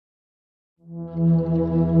Spiritual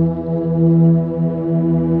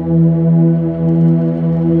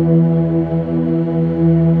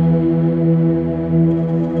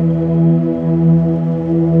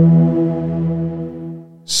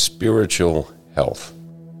health.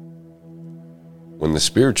 When the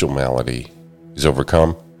spiritual malady is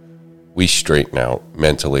overcome, we straighten out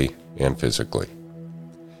mentally and physically.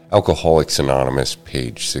 Alcoholics Anonymous,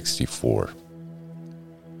 page 64.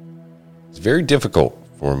 It's very difficult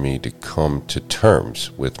for me to come to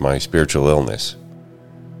terms with my spiritual illness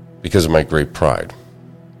because of my great pride,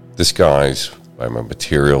 disguised by my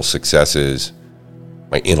material successes,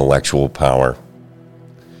 my intellectual power.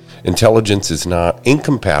 Intelligence is not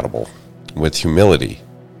incompatible with humility,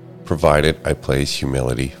 provided I place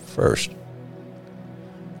humility first.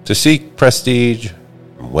 To seek prestige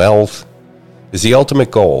and wealth is the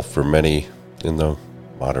ultimate goal for many in the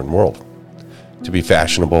modern world. To be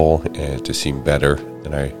fashionable and to seem better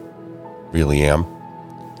than I really am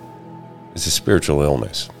is a spiritual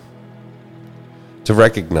illness. To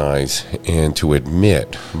recognize and to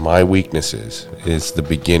admit my weaknesses is the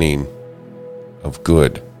beginning of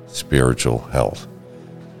good spiritual health.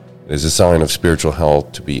 It is a sign of spiritual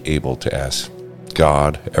health to be able to ask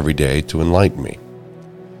God every day to enlighten me,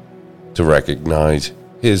 to recognize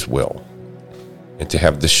His will, and to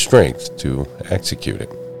have the strength to execute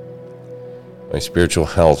it. My spiritual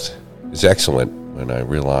health is excellent when I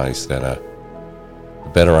realize that the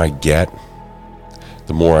better I get,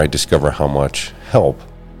 the more I discover how much help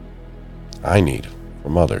I need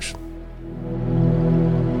from others.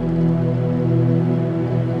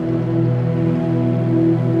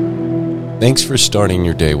 Thanks for starting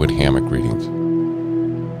your day with hammock readings,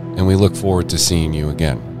 and we look forward to seeing you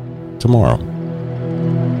again tomorrow.